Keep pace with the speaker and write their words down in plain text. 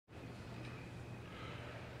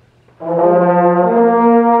Start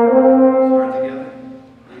together.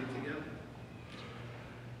 Read it together.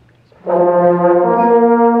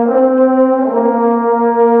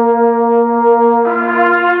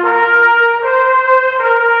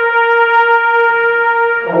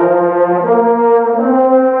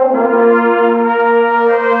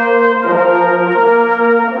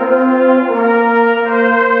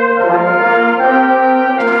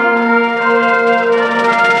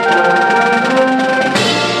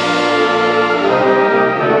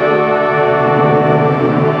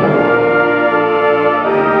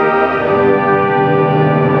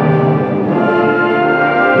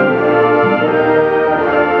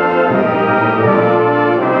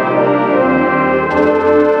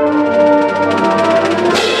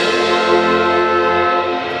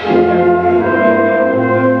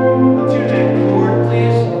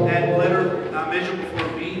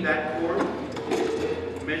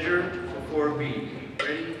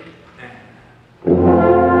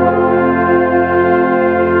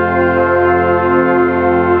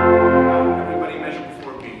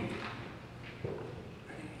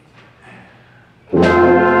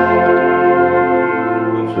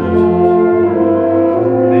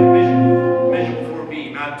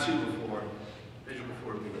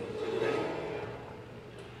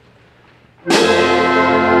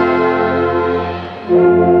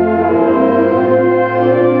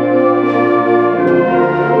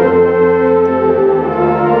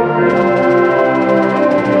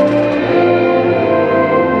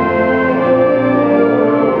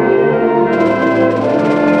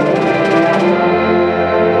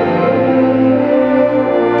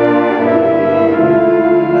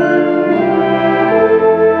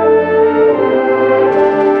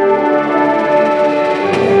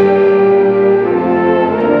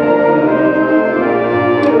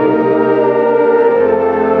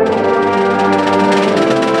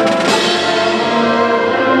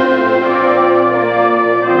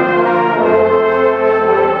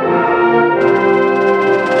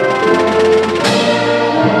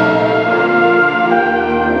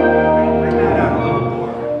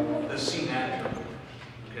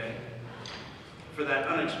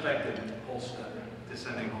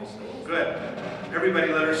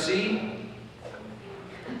 Everybody letter C.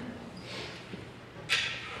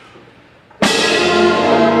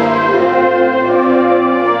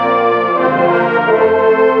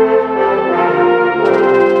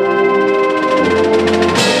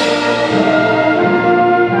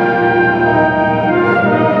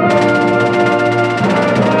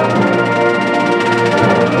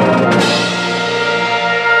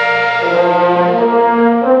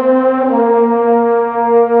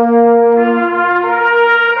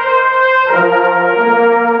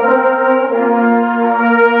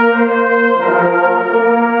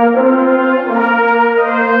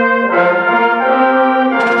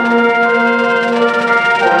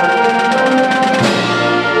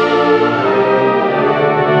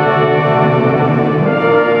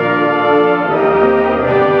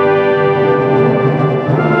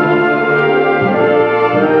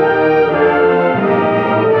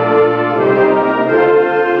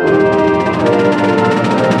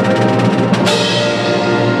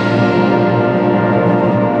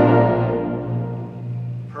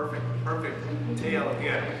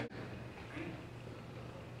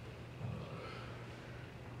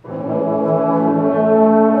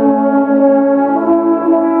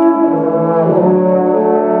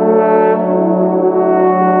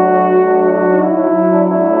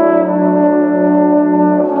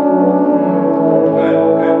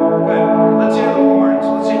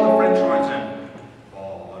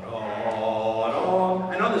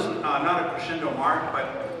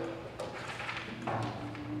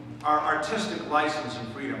 Our artistic license and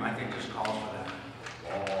freedom, I think, just calls for that.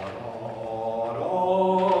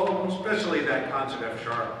 Especially that concert F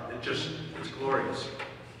sharp. It's glorious.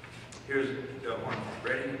 Here's the horn.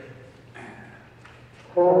 Ready?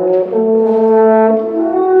 Good.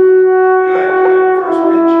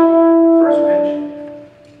 First pitch.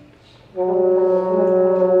 Okay.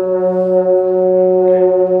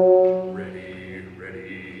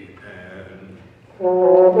 Ready, and...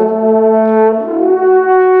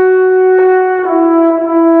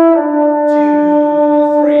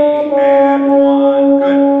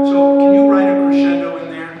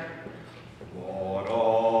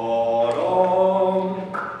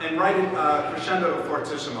 crescendo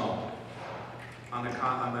fortissimo on the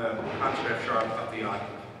concert F sharp up the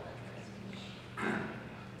octave.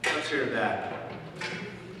 Let's hear that.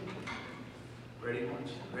 Ready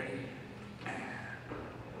once? Ready?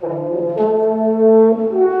 Yeah,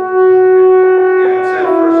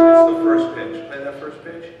 it's the first pitch. Play that first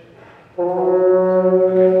pitch.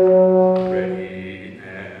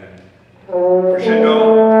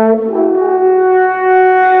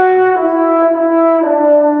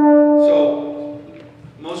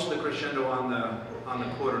 crescendo on the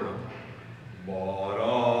quarter note.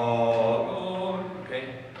 Okay,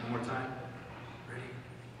 one more time. Ready?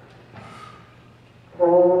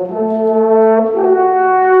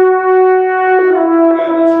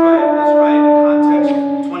 Good, let's try it in context.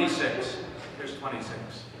 26. Here's 26.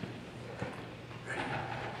 Ready?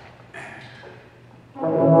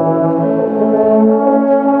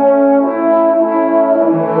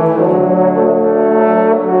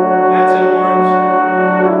 That's in horns.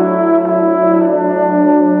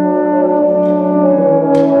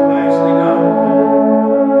 Nicely done.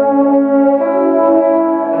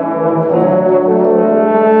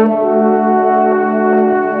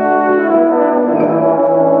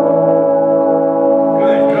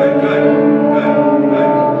 Good, good, good, good,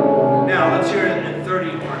 good. Now let's hear it in 30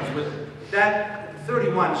 horns. With that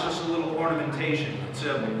 31 is just a little ornamentation.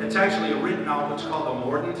 It's actually a written note that's called a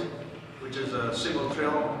mordant, which is a single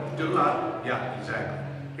trill. Do-la. Yeah, exactly.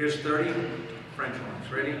 Here's 30 French horns.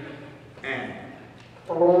 Ready? And.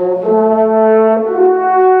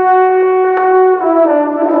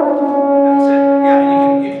 That's it. Yeah,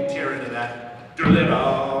 you can tear into that.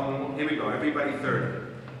 Do-la-dum. Here we go. Everybody 30.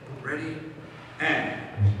 Ready? And.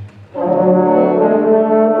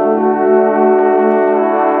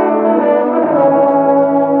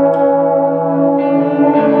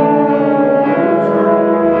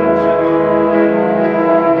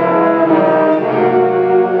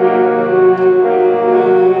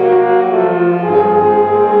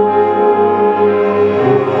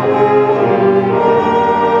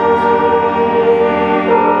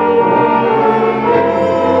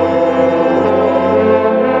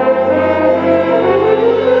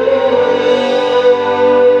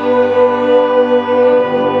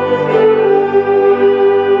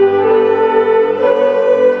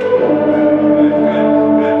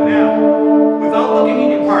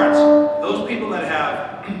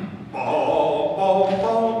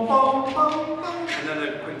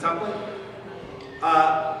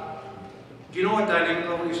 Do you know what dynamic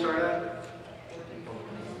level you start at?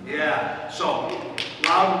 Yeah, so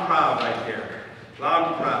loud and proud right there. Loud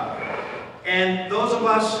and proud. And those of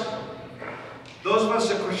us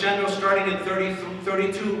that crescendo starting at 30,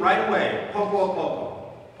 32 right away, poco a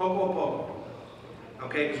poco, poco a poco.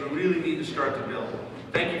 Okay, because we really need to start to build.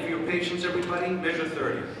 Thank you for your patience, everybody. Measure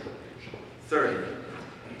 30. 30.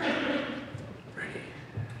 Ready.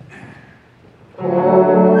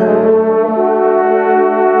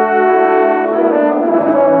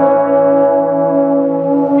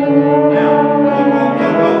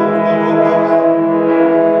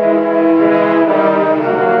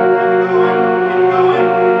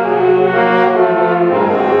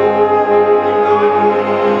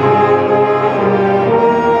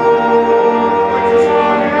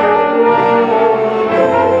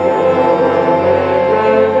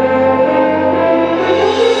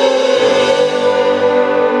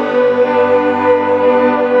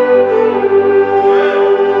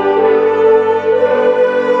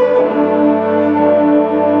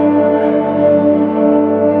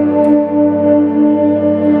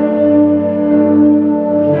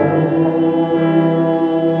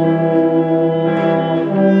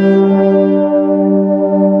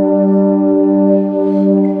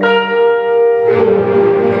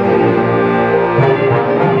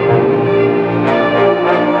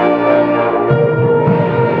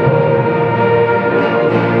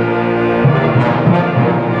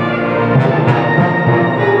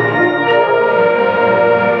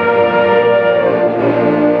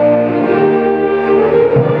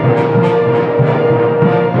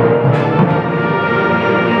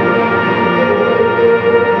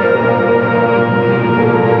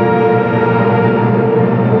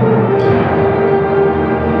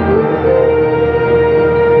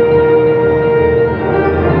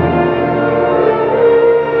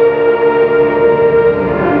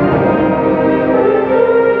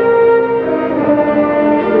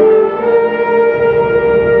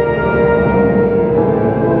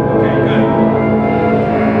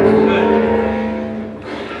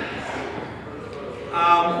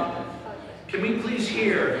 Can we please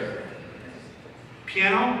hear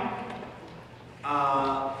piano,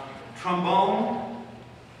 trombone,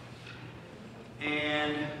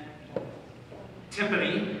 and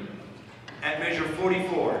timpani at measure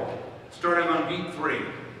 44, starting on beat 3.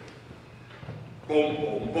 Boom,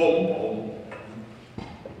 boom, boom, boom.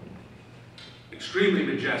 Extremely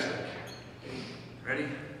majestic. Ready?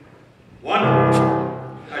 1.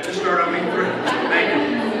 I just started on beat 3. Thank you.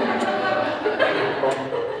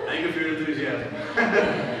 Thank you for your enthusiasm.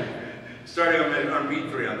 Starting on beat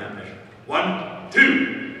 3 on that measure. 1,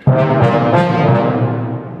 2.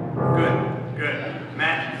 Good, good.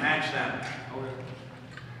 Match, match.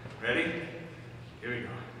 Ready? Here we go.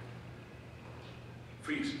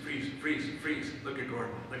 Freeze, freeze, freeze, freeze. Look at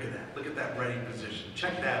Gordon. Look at that. Look at that ready position.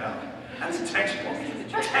 Check that out. That's textbook.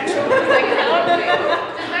 Textbook.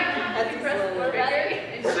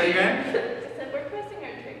 Say again? We're pressing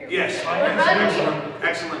our trigger. Yes.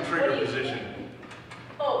 Excellent trigger position.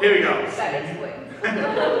 Oh, here we go. That explains.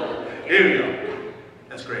 Here we go.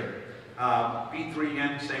 That's great. Beat 3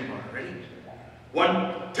 again, same bar. Ready?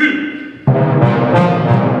 1, 2.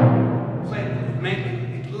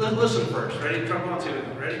 Listen first. Ready? Trombone, two.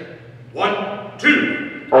 Ready? 1,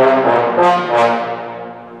 2. Wow.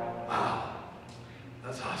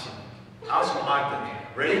 That's awesome. Awesome octave.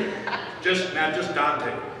 Ready? Just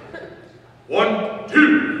Dante. 1,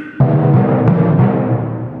 2.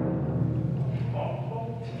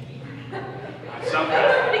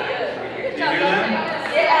 Somebody. Did you hear that?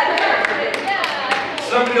 Yeah.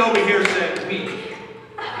 Somebody over here said me.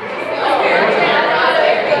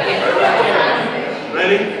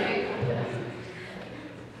 Ready?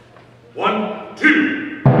 1,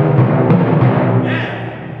 2.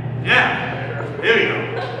 Yeah. Here we go.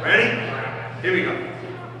 Ready? Here we go.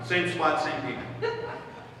 Same spot, same people.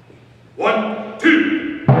 1,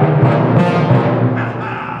 2.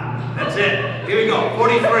 That's it. Here we go.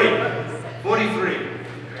 43. 43.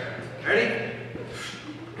 Ready?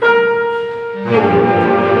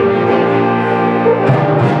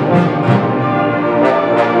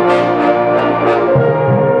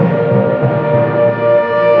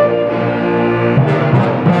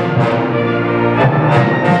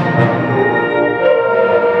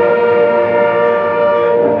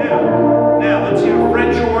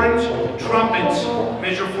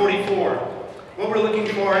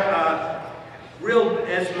 Real,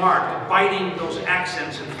 as marked, biting those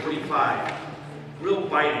accents in 45. Real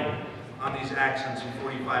biting on these accents in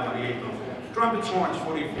 45 on the 8th note. Trumpets, horns,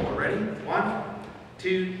 44. Ready? 1,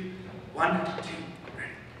 2, 1, 2.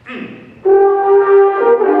 Ready? Again.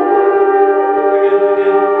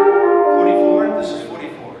 44. This is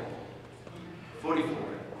 44. 44.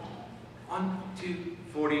 1, 2,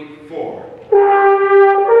 44.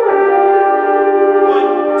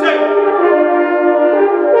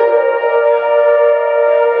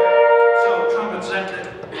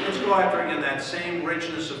 Same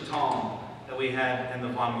richness of tone that we had in the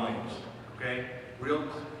Von Williams, okay? Real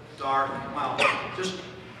dark, well, just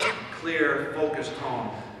clear, focused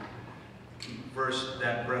tone versus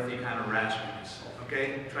that breathy kind of raspiness,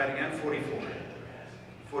 okay? Try it again, 44.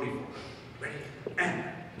 44. Ready? And.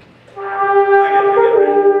 I got it,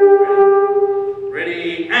 ready?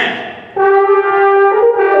 Ready? And.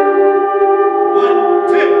 1,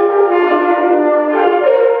 2.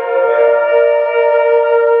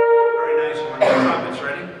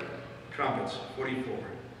 Trumpets, 44.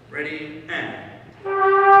 Ready, and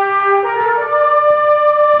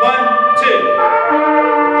 1, 2.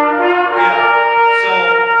 Yeah.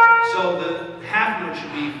 So the half note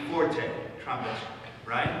should be forte, trumpets,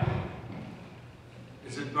 right?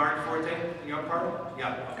 Is it marked forte in your part?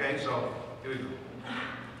 Yeah, okay, so here we go.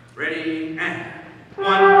 Ready, and 1, 2.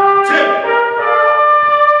 1,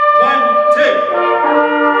 2.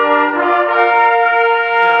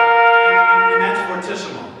 Yeah, and that's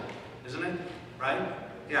fortissimo. Isn't it? Right?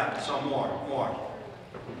 Yeah, so more.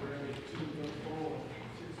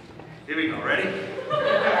 Here we go, ready? Here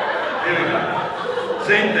we go.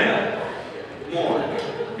 Same thing. More.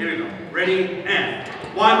 Here we go. Ready, and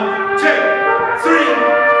 1, 2, 3. 1, 2.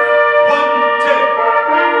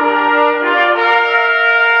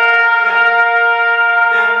 Yeah.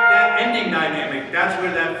 That ending dynamic, that's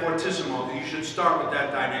where that fortissimo, you should start with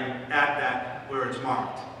that dynamic at that where it's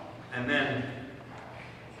marked. And then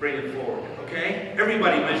bring it forward, okay?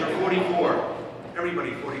 Everybody measure 44.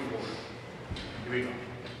 Everybody 44. Here we go.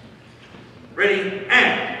 Ready,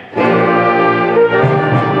 and.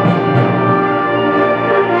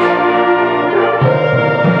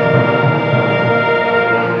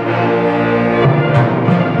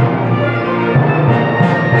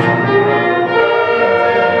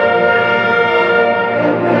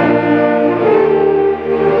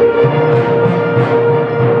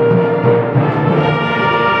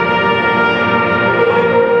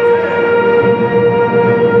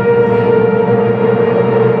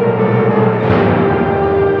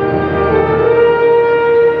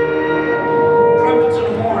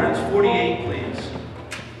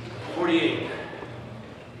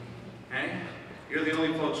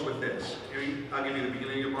 I'll give you the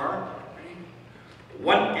beginning of your bar. Ready?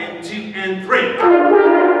 1 and 2 and 3.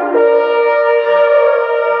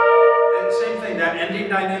 And same thing, that ending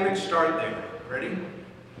dynamic, start there. Ready?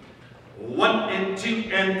 1 and 2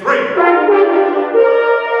 and 3.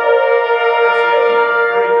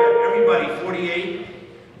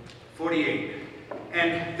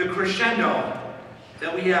 crescendo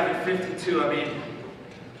that we have in 52. I mean,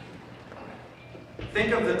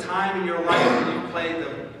 think of the time in your life when you played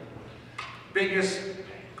the biggest,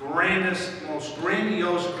 grandest, most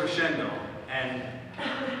grandiose crescendo, and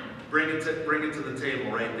bring it to the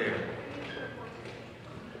table right there.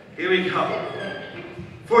 Here we go.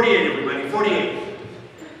 48, everybody. 48.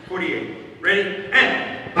 48. Ready?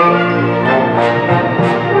 And.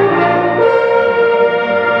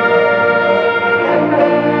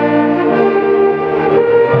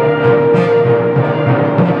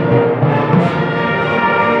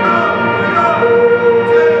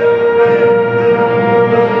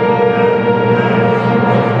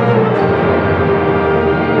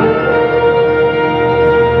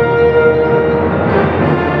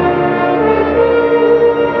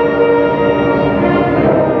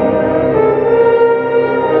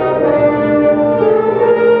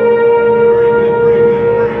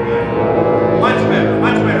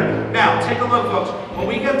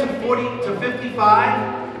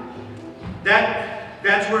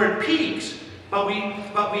 That's where it peaks, but we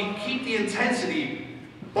keep the intensity.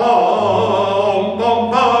 Bum,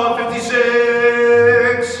 bum, bum,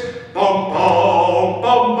 56. Bum, bum,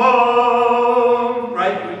 bum, bum.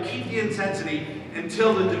 Right? We keep the intensity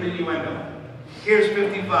until the diminuendo. Here's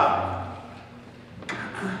 55.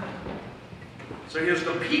 So here's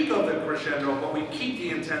the peak of the crescendo, but we keep the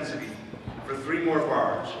intensity for 3 more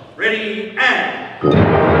bars. Ready,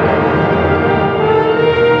 and.